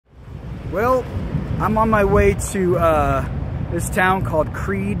Well, I'm on my way to this town called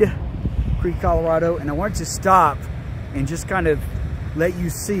Creede, Colorado, and I wanted to stop and just kind of let you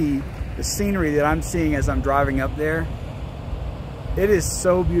see the scenery that I'm seeing as I'm driving up there. It is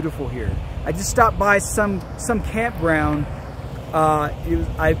so beautiful here. I just stopped by some campground.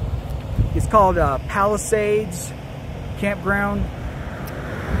 It's called Palisades Campground,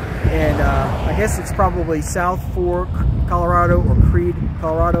 and I guess it's probably South Fork, Colorado, or Creede,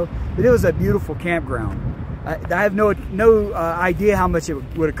 Colorado. But it was a beautiful campground. I have no idea how much it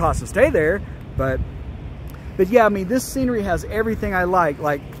would have cost to stay there, but yeah, I mean, this scenery has everything I like.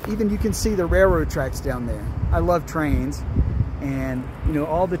 Like, even you can see the railroad tracks down there. I love trains, and you know,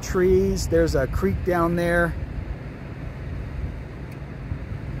 all the trees. There's a creek down there,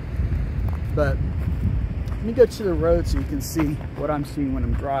 but let me go to the road so you can see what I'm seeing when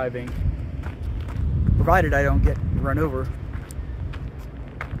I'm driving, provided I don't get run over.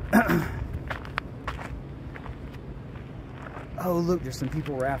 Oh, look, there's some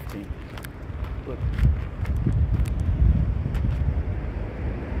people rafting. Look.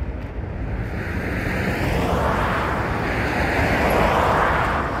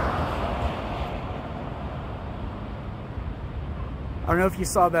 I don't know if you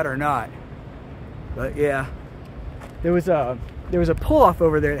saw that or not, but yeah, there was a pull-off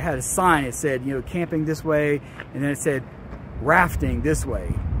over there that had a sign. It said, you know, camping this way, and then it said rafting this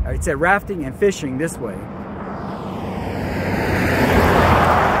way. It said rafting and fishing this way.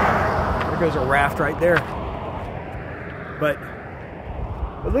 There goes a raft right there. But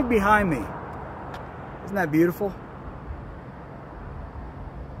look behind me. Isn't that beautiful?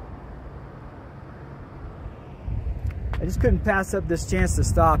 I just couldn't pass up this chance to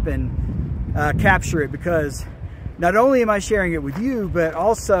stop and capture it, because not only am I sharing it with you, but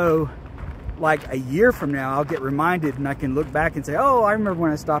also like a year from now I'll get reminded and I can look back and say, oh, I remember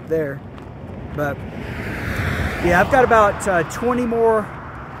when I stopped there. But yeah, I've got about 20 more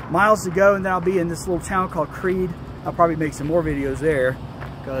miles to go, and then I'll be in this little town called Creede. I'll probably make some more videos there,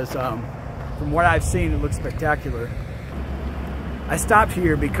 because from what I've seen, it looks spectacular. I stopped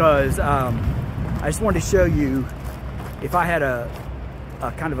here because I just wanted to show you, if I had a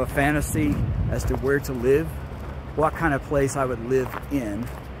kind of a fantasy as to where to live, what kind of place I would live in.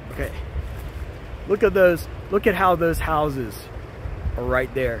 Okay, look at those. Look at how those houses are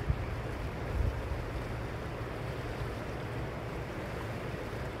right there.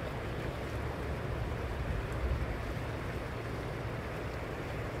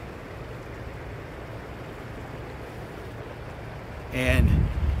 And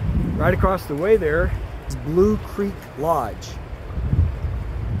right across the way there is Blue Creek Lodge.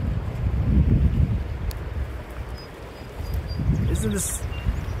 Isn't this,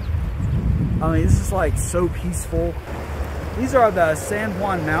 I mean, this is like so peaceful. These are the San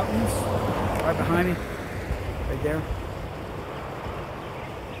Juan Mountains right behind me, right there.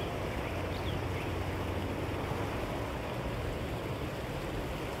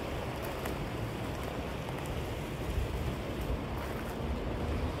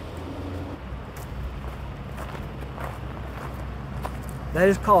 That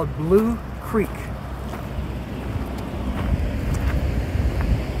is called Blue Creek.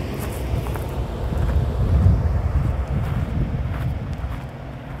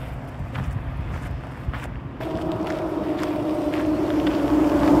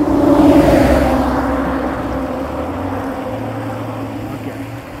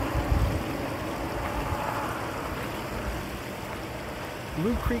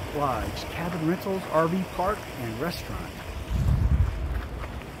 Blue Creek Lodge, cabin rentals, RV park, and restaurant.